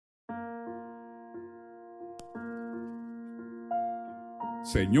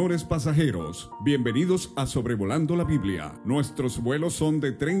Señores pasajeros, bienvenidos a Sobrevolando la Biblia. Nuestros vuelos son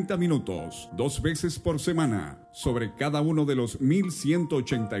de 30 minutos, 2 veces por semana, sobre cada uno de los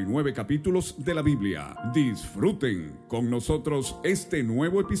 1189 capítulos de la Biblia. Disfruten con nosotros este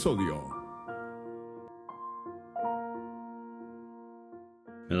nuevo episodio.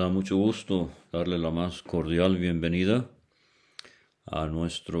 Me da mucho gusto darle la más cordial bienvenida a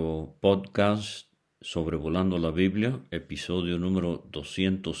nuestro podcast Sobrevolando la Biblia, episodio número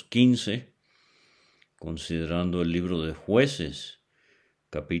 215, considerando el libro de Jueces,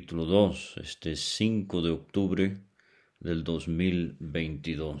 capítulo 2, este 5 de octubre del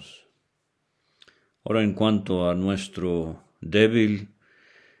 2022. Ahora, en cuanto a nuestro débil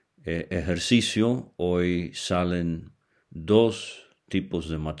ejercicio, hoy salen 2 tipos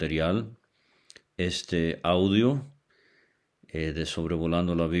de material. Este audio de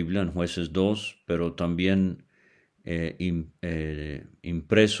Sobrevolando la Biblia en Jueces 2, pero también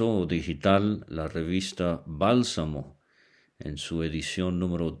impreso o digital la revista Bálsamo en su edición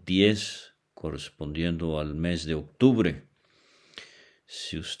número 10, correspondiendo al mes de octubre.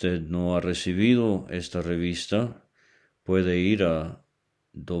 Si usted no ha recibido esta revista, puede ir a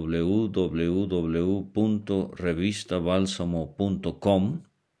www.revistabalsamo.com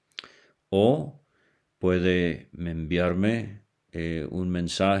o puede enviarme un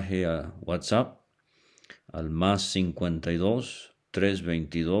mensaje a WhatsApp al más 52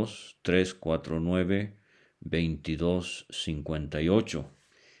 322 349 2258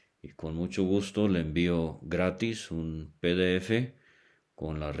 y con mucho gusto le envío gratis un PDF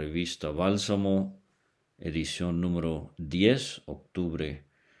con la revista Bálsamo, edición número 10, octubre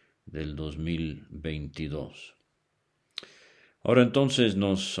del 2022. Ahora entonces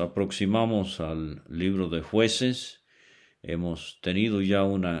nos aproximamos al libro de Jueces. Hemos tenido ya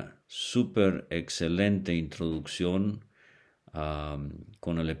una súper excelente introducción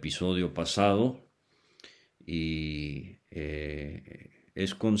con el episodio pasado y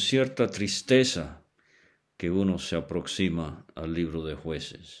es con cierta tristeza que uno se aproxima al libro de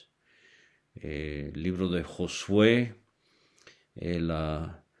Jueces. El libro de Josué,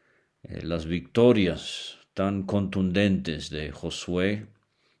 las victorias tan contundentes de Josué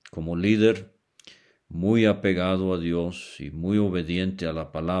como líder, muy apegado a Dios y muy obediente a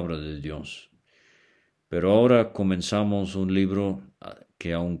la palabra de Dios. Pero ahora comenzamos un libro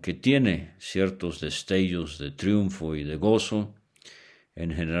que, aunque tiene ciertos destellos de triunfo y de gozo,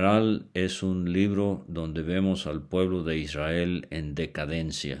 en general es un libro donde vemos al pueblo de Israel en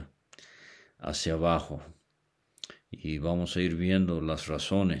decadencia, hacia abajo. Y vamos a ir viendo las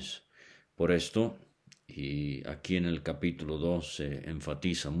razones por esto, y aquí en el capítulo 2 se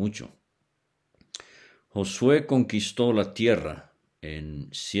enfatiza mucho. Josué conquistó la tierra en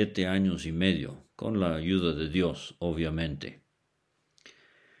 7 años y medio, con la ayuda de Dios, obviamente.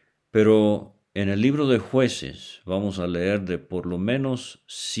 Pero en el libro de Jueces vamos a leer de por lo menos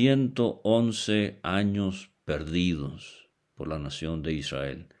 111 años perdidos por la nación de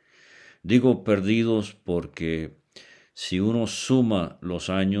Israel. Digo perdidos porque si uno suma los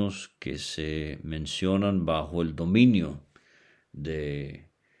años que se mencionan bajo el dominio de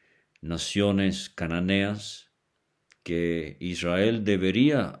naciones cananeas que Israel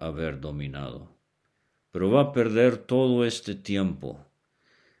debería haber dominado, pero va a perder todo este tiempo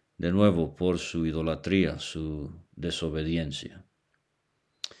de nuevo por su idolatría, su desobediencia.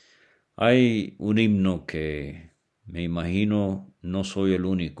 Hay un himno que me imagino no soy el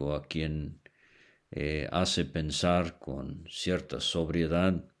único a quien hace pensar con cierta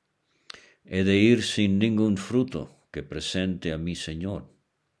sobriedad: he de ir sin ningún fruto que presente a mi Señor.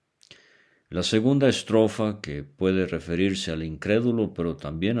 La segunda estrofa, que puede referirse al incrédulo pero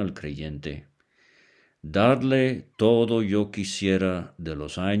también al creyente: darle todo yo quisiera de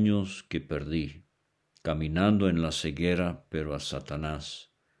los años que perdí, caminando en la ceguera, pero a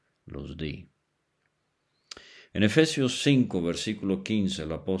Satanás los di. En Efesios 5, versículo 15,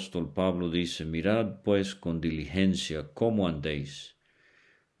 el apóstol Pablo dice: mirad pues con diligencia cómo andéis,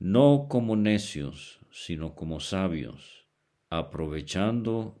 no como necios, sino como sabios,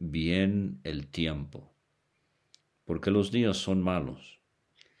 aprovechando bien el tiempo, porque los días son malos.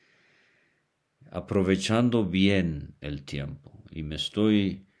 Aprovechando bien el tiempo. Y me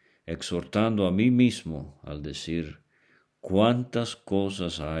estoy exhortando a mí mismo al decir: cuántas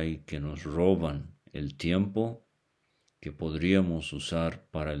cosas hay que nos roban el tiempo que podríamos usar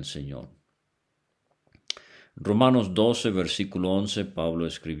para el Señor. Romanos 12, versículo 11, Pablo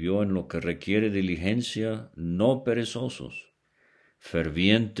escribió: en lo que requiere diligencia, no perezosos,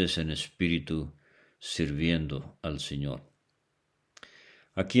 fervientes en espíritu, sirviendo al Señor.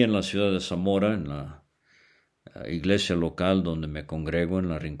 Aquí en la ciudad de Zamora, en la iglesia local donde me congrego en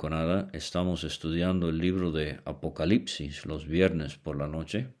La Rinconada, estamos estudiando el libro de Apocalipsis los viernes por la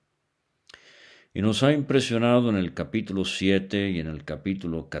noche. Y nos ha impresionado en el capítulo 7 y en el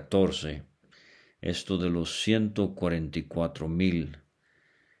capítulo 14 esto de los 144,000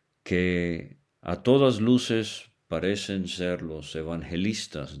 que a todas luces parecen ser los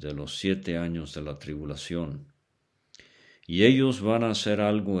evangelistas de los 7 años de la tribulación. Y ellos van a hacer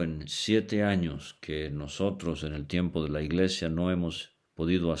algo en 7 años que nosotros en el tiempo de la iglesia no hemos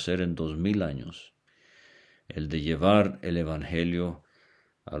podido hacer en 2000 años. El de llevar el evangelio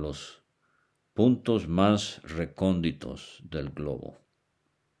a los puntos más recónditos del globo.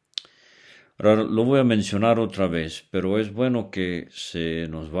 Ahora lo voy a mencionar otra vez, pero es bueno que se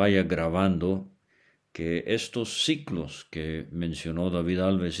nos vaya grabando que estos ciclos que mencionó David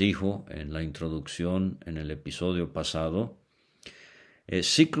Alves hijo en la introducción en el episodio pasado,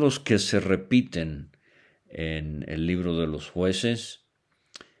 ciclos que se repiten en el libro de los jueces,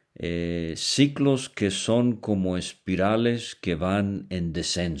 ciclos que son como espirales que van en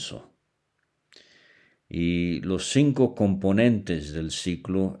descenso. Y los 5 componentes del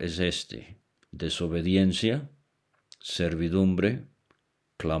ciclo es este: desobediencia, servidumbre,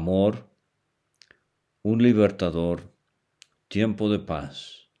 clamor, un libertador, tiempo de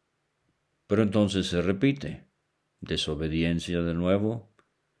paz. Pero entonces se repite: desobediencia de nuevo,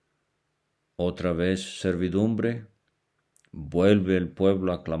 otra vez servidumbre, vuelve el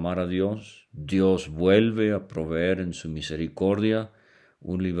pueblo a clamar a Dios, Dios vuelve a proveer en su misericordia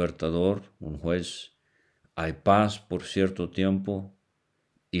un libertador, un juez, hay paz por cierto tiempo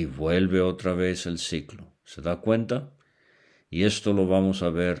y vuelve otra vez el ciclo. ¿Se da cuenta? Y esto lo vamos a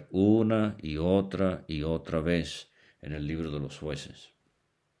ver una y otra vez en el libro de los jueces.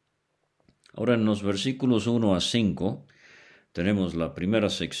 Ahora en los versículos 1 a 5 tenemos la primera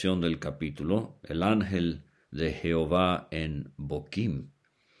sección del capítulo, el ángel de Jehová en Boquim.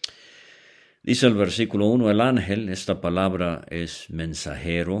 Dice el versículo 1, el ángel, esta palabra es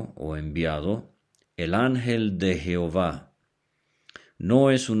mensajero o enviado, el ángel de Jehová.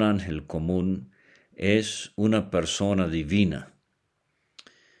 No es un ángel común, es una persona divina.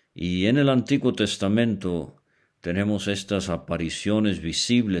 Y en el Antiguo Testamento tenemos estas apariciones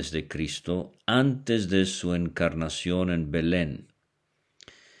visibles de Cristo antes de su encarnación en Belén.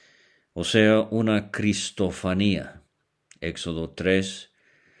 O sea, una cristofanía. Éxodo 3,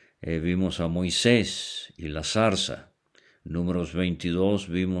 vimos a Moisés y la zarza. Números 22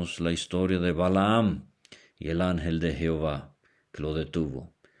 vimos la historia de Balaam y el ángel de Jehová que lo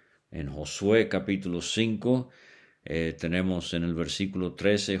detuvo. En Josué capítulo 5 tenemos en el versículo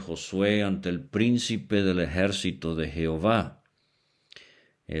 13 Josué ante el príncipe del ejército de Jehová.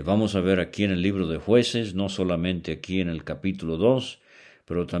 Vamos a ver aquí en el libro de Jueces, no solamente aquí en el capítulo 2,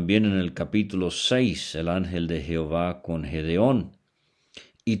 pero también en el capítulo 6 el ángel de Jehová con Gedeón.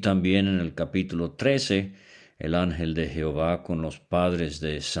 Y también en el capítulo 13 el ángel de Jehová con los padres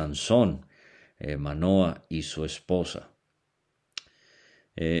de Sansón, Manoa y su esposa.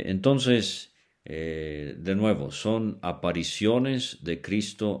 Entonces, de nuevo, son apariciones de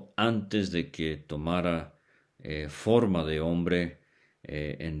Cristo antes de que tomara forma de hombre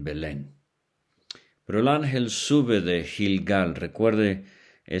en Belén. Pero el ángel sube de Gilgal. Recuerde,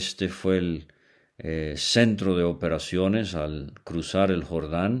 este fue el centro de operaciones al cruzar el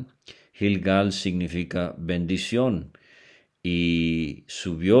Jordán. Gilgal significa bendición. Y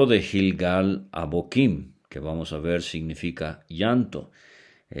subió de Gilgal a Boquim, que vamos a ver significa llanto.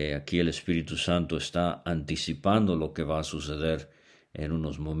 Aquí el Espíritu Santo está anticipando lo que va a suceder en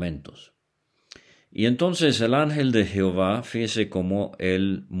unos momentos. Y entonces el ángel de Jehová, fíjese cómo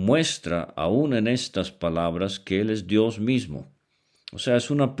él muestra aún en estas palabras que él es Dios mismo. O sea, es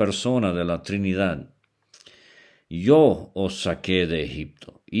una persona de la Trinidad. Yo os saqué de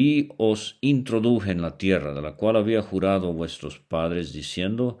Egipto y os introduje en la tierra de la cual había jurado a vuestros padres,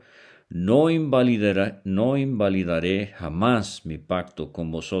 diciendo: no invalidaré jamás mi pacto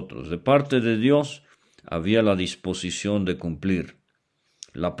con vosotros. De parte de Dios había la disposición de cumplir,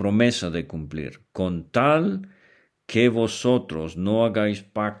 la promesa de cumplir, con tal que vosotros no hagáis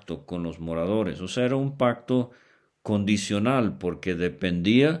pacto con los moradores. O sea, era un pacto condicional porque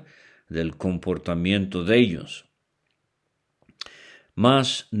dependía del comportamiento de ellos.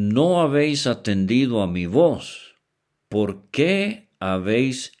 Mas no habéis atendido a mi voz. ¿Por qué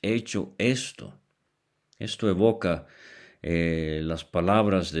habéis hecho esto? Esto evoca las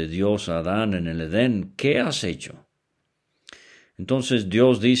palabras de Dios a Adán en el Edén. ¿Qué has hecho? Entonces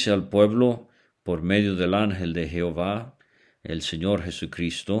Dios dice al pueblo por medio del ángel de Jehová, el Señor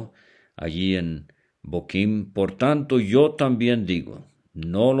Jesucristo, allí en Boquim: por tanto yo también digo,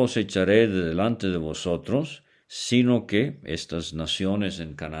 no los echaré de delante de vosotros, sino que estas naciones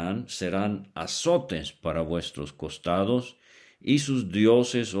en Canaán serán azotes para vuestros costados, y sus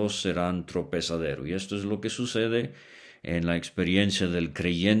dioses os serán tropezadero. Y esto es lo que sucede en la experiencia del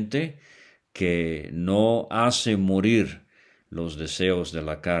creyente, que no hace morir los deseos de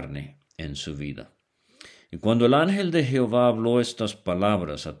la carne en su vida. Y cuando el ángel de Jehová habló estas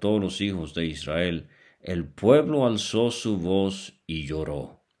palabras a todos los hijos de Israel, el pueblo alzó su voz y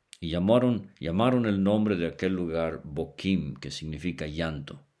lloró. Y llamaron el nombre de aquel lugar Boquim, que significa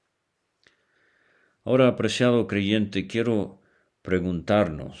llanto. Ahora, apreciado creyente, quiero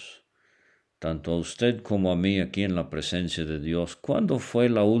preguntarnos, tanto a usted como a mí aquí en la presencia de Dios, ¿cuándo fue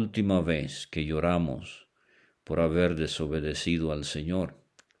la última vez que lloramos por haber desobedecido al Señor?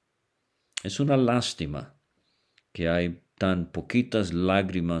 Es una lástima que hay tan poquitas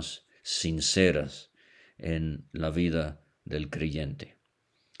lágrimas sinceras en la vida del creyente.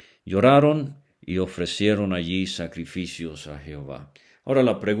 Lloraron y ofrecieron allí sacrificios a Jehová. Ahora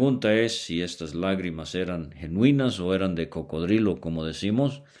la pregunta es si estas lágrimas eran genuinas o eran de cocodrilo, como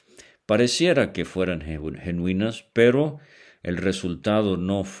decimos. Pareciera que fueran genuinas, pero el resultado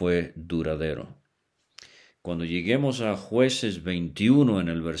no fue duradero. Cuando lleguemos a Jueces 21 en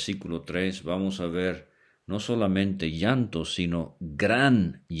el versículo 3, vamos a ver no solamente llanto, sino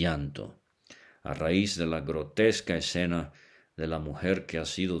gran llanto, a raíz de la grotesca escena de la mujer que ha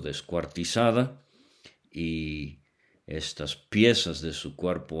sido descuartizada y estas piezas de su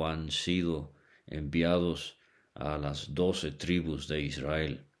cuerpo han sido enviados a las 12 tribus de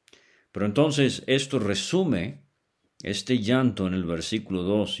Israel. Pero entonces esto resume este llanto en el versículo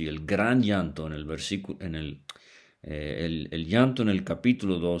 2 y el gran llanto en el versículo, el llanto en el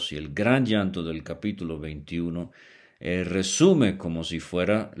capítulo 2 y el gran llanto del capítulo 21, resume como si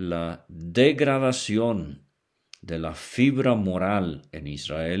fuera la degradación de la fibra moral en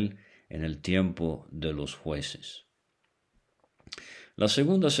Israel en el tiempo de los jueces. La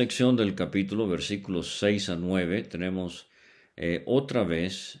segunda sección del capítulo, versículos 6 a 9, tenemos otra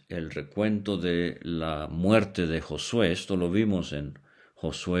vez el recuento de la muerte de Josué. Esto lo vimos en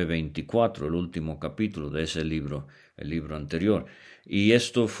Josué 24, el último capítulo de ese libro, el libro anterior. Y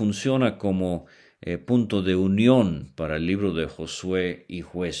esto funciona como punto de unión para el libro de Josué y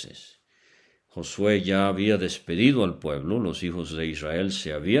Jueces. Josué ya había despedido al pueblo, los hijos de Israel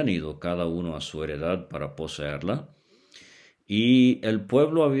se habían ido cada uno a su heredad para poseerla, y el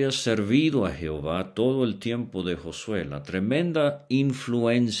pueblo había servido a Jehová todo el tiempo de Josué. La tremenda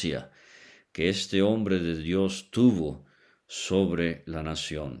influencia que este hombre de Dios tuvo sobre la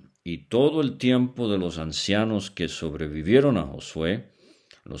nación, y todo el tiempo de los ancianos que sobrevivieron a Josué,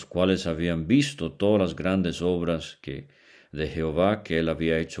 los cuales habían visto todas las grandes obras de Jehová que él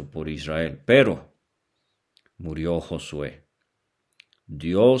había hecho por Israel. Pero murió Josué.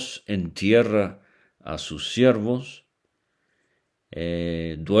 Dios entierra a sus siervos.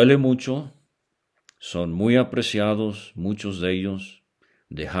 Duele mucho, son muy apreciados, muchos de ellos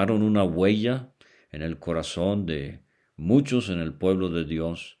dejaron una huella en el corazón de muchos en el pueblo de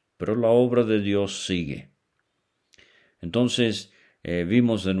Dios, pero la obra de Dios sigue. Entonces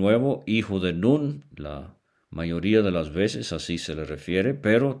vimos de nuevo hijo de Nun, la mayoría de las veces así se le refiere,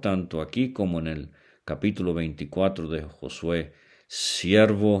 pero tanto aquí como en el capítulo 24 de Josué,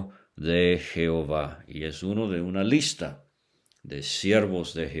 siervo de Jehová, y es uno de una lista de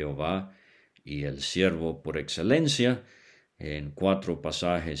siervos de Jehová, y el siervo por excelencia en 4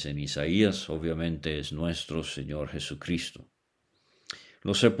 pasajes en Isaías obviamente es nuestro Señor Jesucristo.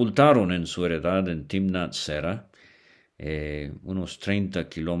 Lo sepultaron en su heredad en Timnat Sera, unos 30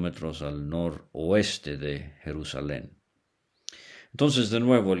 kilómetros al noroeste de Jerusalén. Entonces, de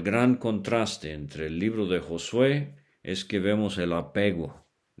nuevo, el gran contraste entre el libro de Josué es que vemos el apego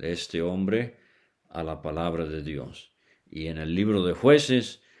de este hombre a la palabra de Dios. Y en el libro de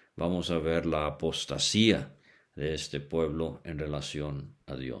Jueces vamos a ver la apostasía de este pueblo en relación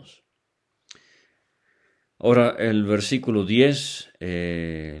a Dios. Ahora, el versículo 10,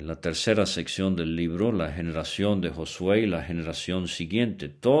 la tercera sección del libro, la generación de Josué y la generación siguiente.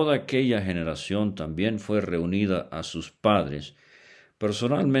 Toda aquella generación también fue reunida a sus padres.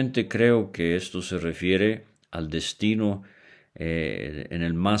 Personalmente creo que esto se refiere al destino en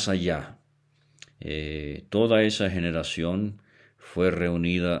el más allá. Toda esa generación fue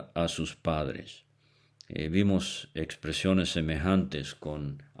reunida a sus padres. Vimos expresiones semejantes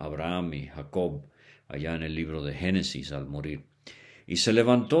con Abraham y Jacob allá en el libro de Génesis al morir. Y se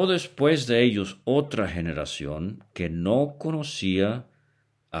levantó después de ellos otra generación que no conocía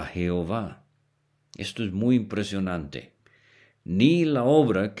a Jehová. Esto es muy impresionante. Ni la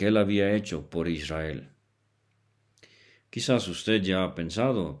obra que él había hecho por Israel. Quizás usted ya ha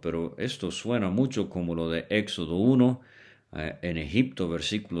pensado, pero esto suena mucho como lo de Éxodo 1. En Egipto,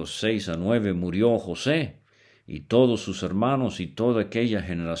 versículos 6 a 9, murió José y todos sus hermanos y toda aquella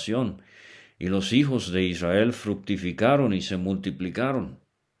generación, y los hijos de Israel fructificaron y se multiplicaron.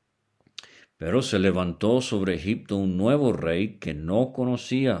 Pero se levantó sobre Egipto un nuevo rey que no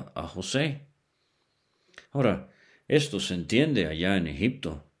conocía a José. Ahora, esto se entiende allá en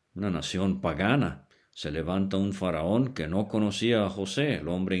Egipto, una nación pagana. Se levanta un faraón que no conocía a José. El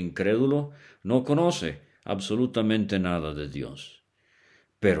hombre incrédulo no conoce absolutamente nada de Dios.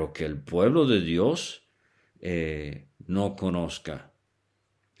 Pero que el pueblo de Dios no conozca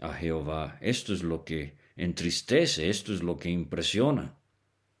a Jehová. Esto es lo que entristece, esto es lo que impresiona.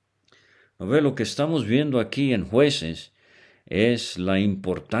 ¿No ve? Lo que estamos viendo aquí en Jueces es la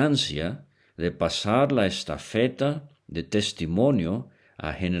importancia de pasar la estafeta de testimonio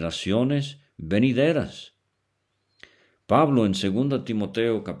a generaciones venideras. Pablo en 2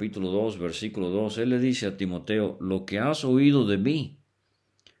 Timoteo capítulo 2 versículo 2, él le dice a Timoteo, lo que has oído de mí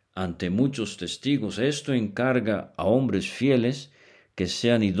ante muchos testigos, esto encarga a hombres fieles que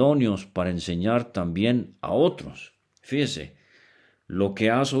sean idóneos para enseñar también a otros. Fíjese, lo que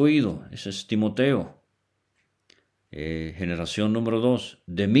has oído, ese es Timoteo. Generación número 2,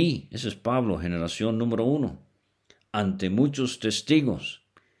 de mí, ese es Pablo, generación número 1, ante muchos testigos,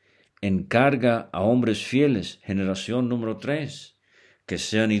 encarga a hombres fieles, generación número 3, que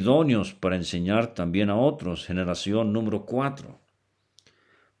sean idóneos para enseñar también a otros, generación número 4.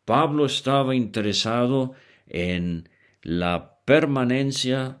 Pablo estaba interesado en la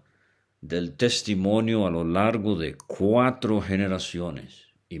permanencia del testimonio a lo largo de 4 generaciones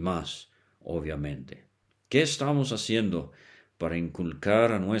y más, obviamente. ¿Qué estamos haciendo para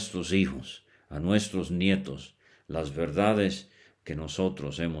inculcar a nuestros hijos, a nuestros nietos, las verdades que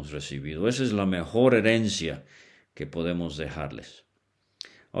nosotros hemos recibido? Esa es la mejor herencia que podemos dejarles.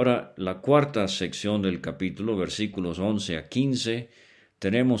 Ahora, la cuarta sección del capítulo, versículos 11 a 15,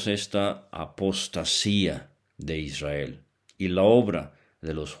 tenemos esta apostasía de Israel y la obra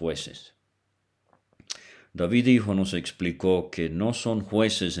de los jueces. David hijo nos explicó que no son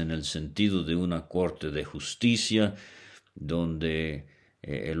jueces en el sentido de una corte de justicia donde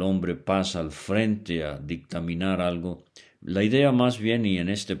el hombre pasa al frente a dictaminar algo. La idea más bien, y en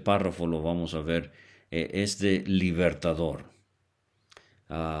este párrafo lo vamos a ver, es de libertador.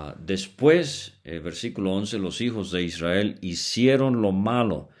 Después, versículo 11, los hijos de Israel hicieron lo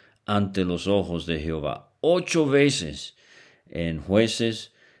malo ante los ojos de Jehová. 8 veces en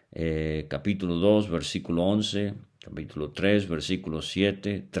Jueces, capítulo 2, versículo 11, capítulo 3, versículo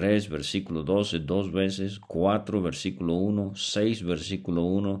 7, 3, versículo 12, 2 veces, 4, versículo 1, 6, versículo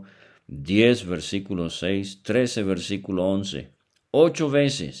 1, 10, versículo 6, 13, versículo 11. 8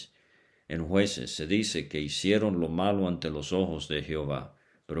 veces en Jueces se dice que hicieron lo malo ante los ojos de Jehová.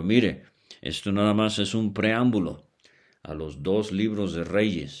 Pero mire, esto nada más es un preámbulo a los 2 libros de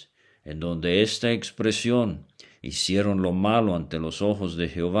Reyes, en donde esta expresión, hicieron lo malo ante los ojos de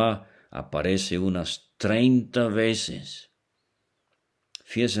Jehová, aparece unas 30 veces.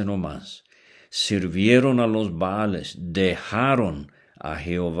 Fíjese nomás, sirvieron a los Baales, dejaron a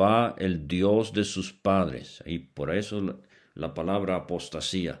Jehová el Dios de sus padres, y por eso la palabra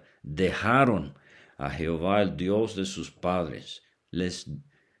apostasía, dejaron a Jehová el Dios de sus padres,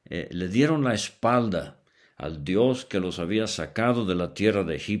 le dieron la espalda al Dios que los había sacado de la tierra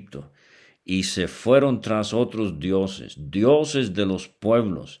de Egipto, y se fueron tras otros dioses, dioses de los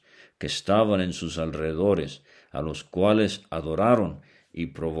pueblos que estaban en sus alrededores, a los cuales adoraron y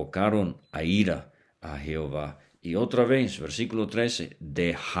provocaron a ira a Jehová. Y otra vez, versículo 13,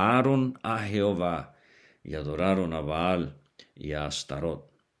 dejaron a Jehová y adoraron a Baal y a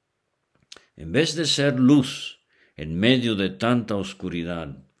Astarot. En vez de ser luz en medio de tanta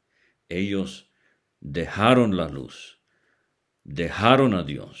oscuridad, ellos dejaron la luz, dejaron a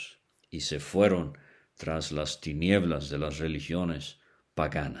Dios y se fueron tras las tinieblas de las religiones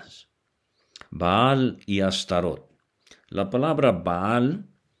paganas. Baal y Astarot. La palabra Baal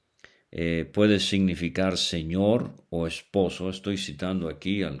puede significar señor o esposo. Estoy citando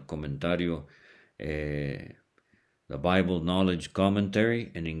aquí al comentario The Bible Knowledge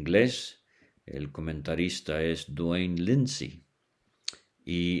Commentary en inglés. El comentarista es Duane Lindsay.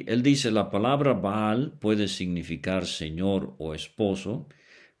 Y él dice, la palabra Baal puede significar señor o esposo,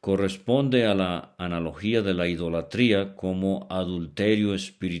 corresponde a la analogía de la idolatría como adulterio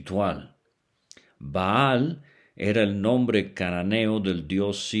espiritual. Baal era el nombre cananeo del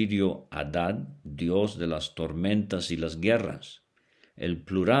dios sirio Adad, dios de las tormentas y las guerras. El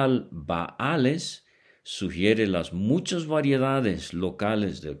plural Baales sugiere las muchas variedades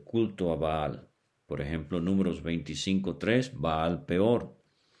locales del culto a Baal. Por ejemplo, Números 25:3, Baal Peor.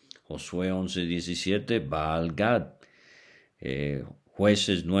 Josué 11:17, Baal Gad.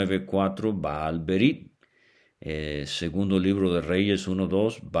 Jueces 9:4, Baal Berit. Segundo libro de Reyes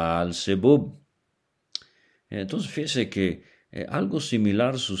 1:2, Baal Zebub. Entonces fíjese que algo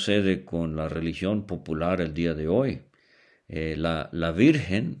similar sucede con la religión popular el día de hoy. La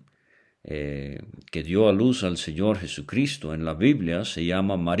Virgen que dio a luz al Señor Jesucristo en la Biblia se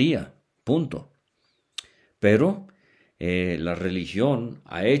llama María, punto. Pero la religión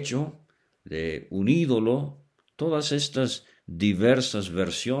ha hecho de un ídolo todas estas diversas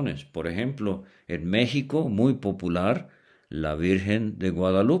versiones. Por ejemplo, en México, muy popular, la Virgen de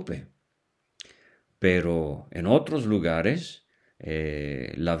Guadalupe. Pero en otros lugares,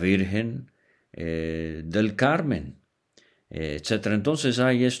 la Virgen del Carmen, etc. Entonces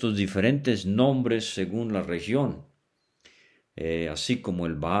hay estos diferentes nombres según la región, así como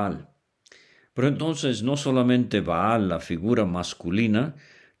el Baal. Pero entonces no solamente Baal, la figura masculina,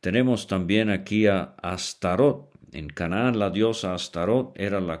 tenemos también aquí a Astarot. En Canaán la diosa Astarot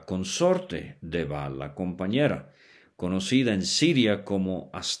era la consorte de Baal, la compañera, conocida en Siria como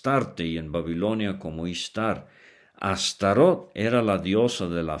Astarte y en Babilonia como Istar. Astarot era la diosa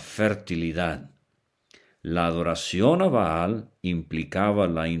de la fertilidad. La adoración a Baal implicaba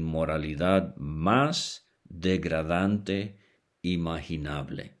la inmoralidad más degradante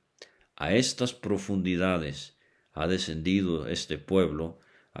imaginable. A estas profundidades ha descendido este pueblo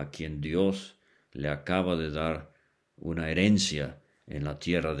a quien Dios le acaba de dar una herencia en la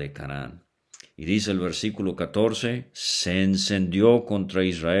tierra de Canaán. Y dice el versículo 14, se encendió contra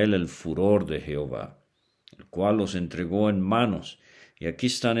Israel el furor de Jehová, el cual los entregó en manos. Y aquí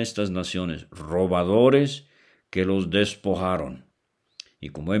están estas naciones, robadores que los despojaron. Y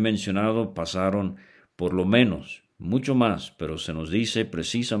como he mencionado, pasaron por lo menos, mucho más, pero se nos dice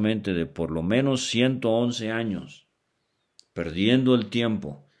precisamente de por lo menos 111 años, perdiendo el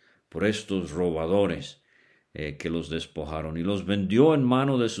tiempo por estos robadores que los despojaron. Y los vendió en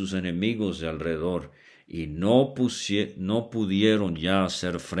mano de sus enemigos de alrededor, y no pudieron ya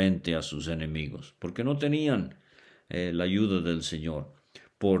hacer frente a sus enemigos, porque no tenían la ayuda del Señor.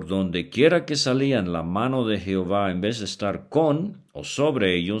 Por donde quiera que salían, la mano de Jehová, en vez de estar con o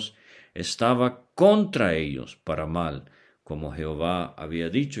sobre ellos, estaba contra ellos para mal, como Jehová había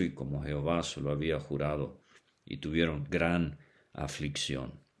dicho y como Jehová se lo había jurado, y tuvieron gran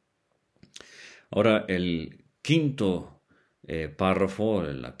aflicción. Ahora, el quinto párrafo,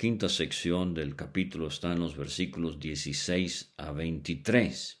 la quinta sección del capítulo está en los versículos 16 a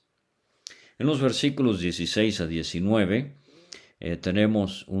 23. En los versículos 16 a 19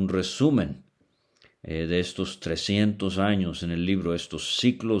 tenemos un resumen de estos 300 años en el libro, estos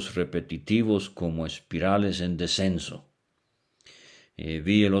ciclos repetitivos como espirales en descenso.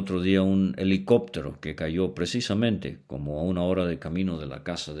 Vi el otro día un helicóptero que cayó precisamente como a 1 hora de camino de la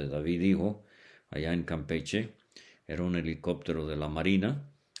casa de David Hijo, allá en Campeche. Era un helicóptero de la Marina,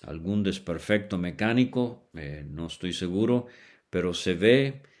 algún desperfecto mecánico, no estoy seguro, pero se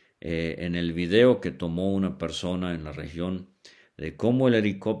ve en el video que tomó una persona en la región de cómo el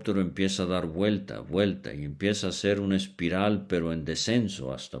helicóptero empieza a dar vuelta y empieza a hacer una espiral pero en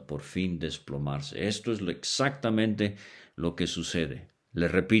descenso hasta por fin desplomarse. Esto es exactamente lo que sucede. Le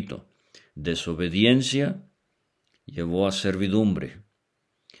repito, desobediencia llevó a servidumbre.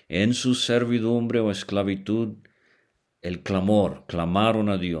 En su servidumbre o esclavitud, el clamaron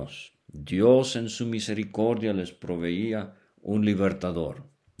a Dios. Dios en su misericordia les proveía un libertador.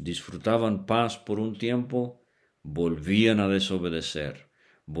 Disfrutaban paz por un tiempo, volvían a desobedecer,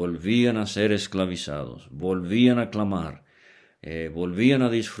 volvían a ser esclavizados, volvían a clamar, volvían a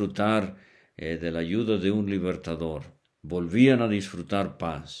disfrutar de la ayuda de un libertador, volvían a disfrutar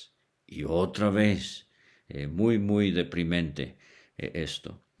paz. Y otra vez, muy deprimente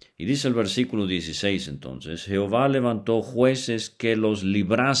esto. Y dice el versículo 16 entonces, Jehová levantó jueces que los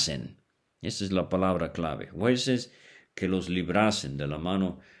librasen. Esta es la palabra clave, jueces que los librasen de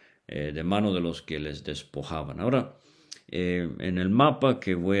mano de los que les despojaban. Ahora, en el mapa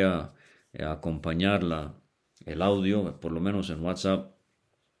que voy a acompañar el audio, por lo menos en WhatsApp,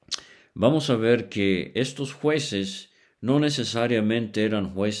 vamos a ver que estos jueces no necesariamente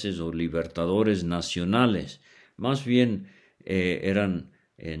eran jueces o libertadores nacionales, más bien eran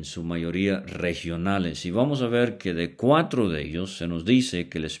en su mayoría regionales. Y vamos a ver que de 4 de ellos se nos dice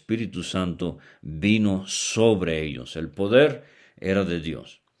que el Espíritu Santo vino sobre ellos. El poder era de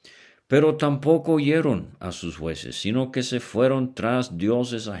Dios. Pero tampoco oyeron a sus jueces, sino que se fueron tras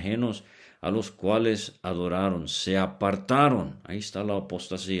dioses ajenos a los cuales adoraron, se apartaron, ahí está la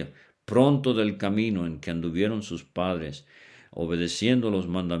apostasía, pronto del camino en que anduvieron sus padres, obedeciendo los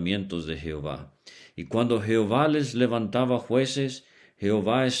mandamientos de Jehová. Y cuando Jehová les levantaba jueces,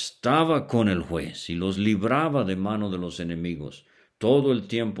 Jehová estaba con el juez y los libraba de mano de los enemigos todo el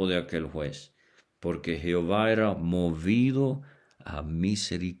tiempo de aquel juez, porque Jehová era movido a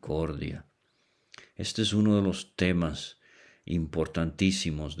misericordia. Este es uno de los temas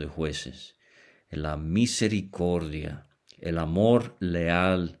importantísimos de Jueces, la misericordia, el amor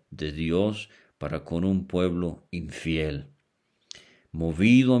leal de Dios para con un pueblo infiel,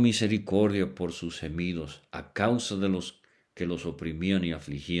 movido a misericordia por sus gemidos a causa de los que los oprimían y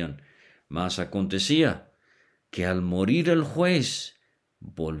afligían. Mas acontecía que al morir el juez,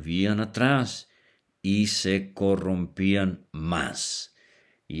 volvían atrás y se corrompían más.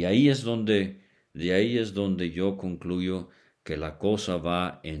 Y de ahí es donde yo concluyo que la cosa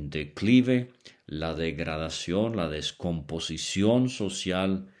va en declive, la degradación, la descomposición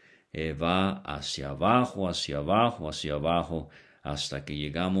social va hacia abajo, hacia abajo, hacia abajo, hasta que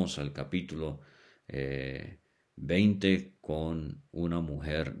llegamos al capítulo 20 con una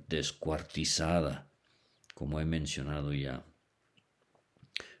mujer descuartizada, como he mencionado ya.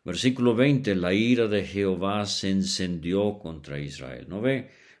 Versículo 20, la ira de Jehová se encendió contra Israel. ¿No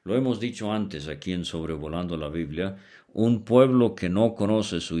ve? Lo hemos dicho antes aquí en Sobrevolando la Biblia, un pueblo que no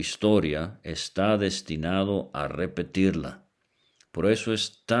conoce su historia está destinado a repetirla. Por eso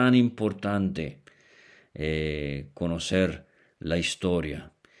es tan importante conocer la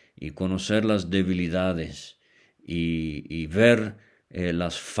historia y conocer las debilidades y ver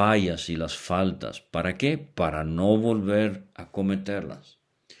las fallas y las faltas. ¿Para qué? Para no volver a cometerlas.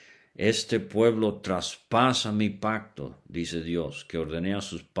 Este pueblo traspasa mi pacto, dice Dios, que ordené a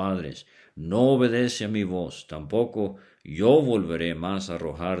sus padres. No obedece a mi voz. Tampoco yo volveré más a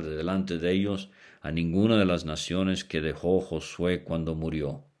arrojar de delante de ellos a ninguna de las naciones que dejó Josué cuando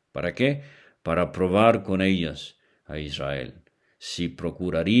murió. ¿Para qué? Para probar con ellas a Israel, si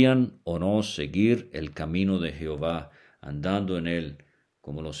procurarían o no seguir el camino de Jehová, andando en él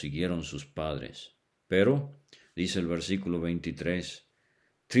como lo siguieron sus padres. Pero, dice el versículo 23,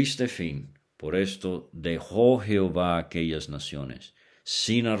 triste fin, por esto dejó Jehová aquellas naciones,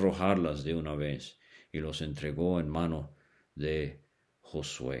 sin arrojarlas de una vez, y los entregó en mano de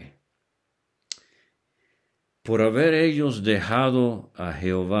Josué. Por haber ellos dejado a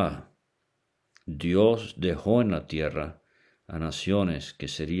Jehová, Dios dejó en la tierra a naciones que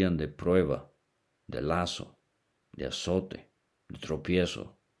serían de prueba, de lazo, de azote, de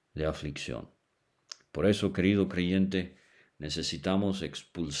tropiezo, de aflicción. Por eso, querido creyente, necesitamos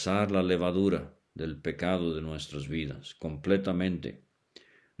expulsar la levadura del pecado de nuestras vidas completamente.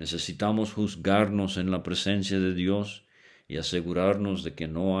 Necesitamos juzgarnos en la presencia de Dios y asegurarnos de que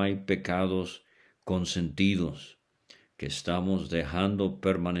no hay pecados consentidos que estamos dejando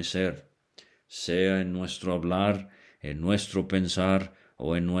permanecer, sea en nuestro hablar, en nuestro pensar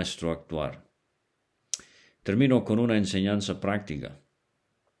o en nuestro actuar. Termino con una enseñanza práctica.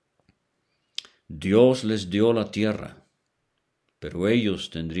 Dios les dio la tierra, pero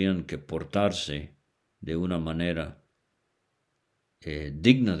ellos tendrían que portarse de una manera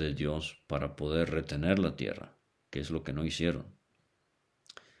digna de Dios para poder retener la tierra, que es lo que no hicieron.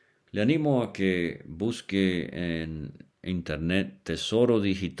 Le animo a que busque en internet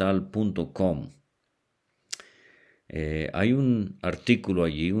tesorodigital.com. Hay un artículo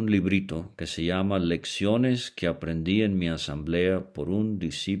allí, un librito que se llama Lecciones que aprendí en mi asamblea por un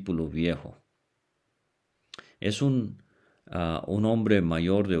discípulo viejo. Es un hombre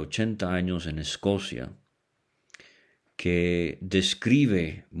mayor de 80 años en Escocia que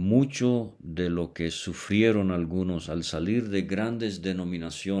describe mucho de lo que sufrieron algunos al salir de grandes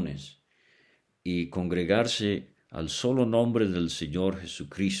denominaciones y congregarse al solo nombre del Señor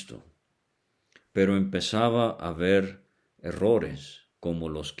Jesucristo. Pero empezaba a ver errores como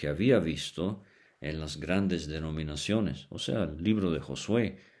los que había visto en las grandes denominaciones. O sea, el libro de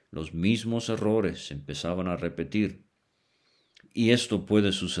Josué, los mismos errores se empezaban a repetir. Y esto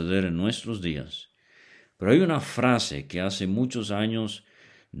puede suceder en nuestros días. Pero hay una frase que hace muchos años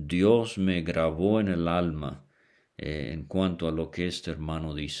Dios me grabó en el alma en cuanto a lo que este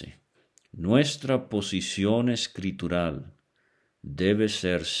hermano dice. Nuestra posición escritural debe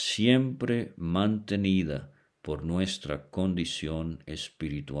ser siempre mantenida por nuestra condición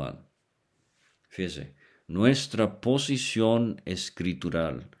espiritual. Fíjese, nuestra posición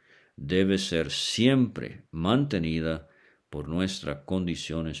escritural debe ser siempre mantenida por nuestra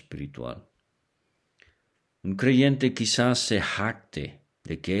condición espiritual. Un creyente quizás se jacte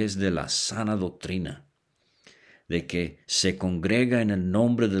de que es de la sana doctrina, de que se congrega en el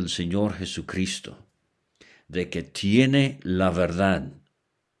nombre del Señor Jesucristo, de que tiene la verdad.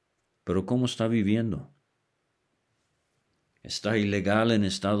 Pero ¿cómo está viviendo? ¿Está ilegal en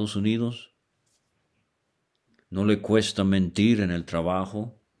Estados Unidos? ¿No le cuesta mentir en el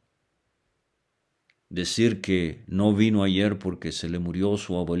trabajo? Decir que no vino ayer porque se le murió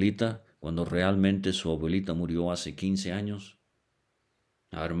su abuelita, cuando realmente su abuelita murió hace 15 años.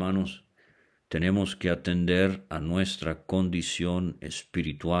 Hermanos, tenemos que atender a nuestra condición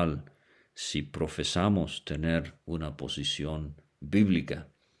espiritual si profesamos tener una posición bíblica,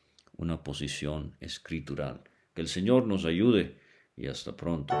 una posición escritural. Que el Señor nos ayude y hasta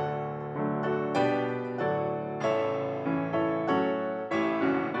pronto.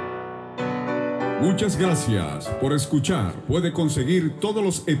 Muchas gracias por escuchar. Puede conseguir todos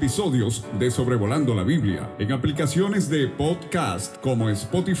los episodios de Sobrevolando la Biblia en aplicaciones de podcast como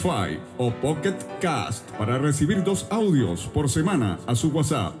Spotify o Pocket Cast. Para recibir 2 audios por semana a su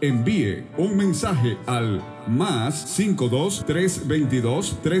WhatsApp, envíe un mensaje al +52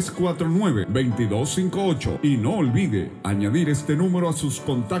 322 349 2258 y no olvide añadir este número a sus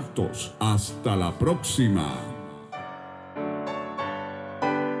contactos. Hasta la próxima.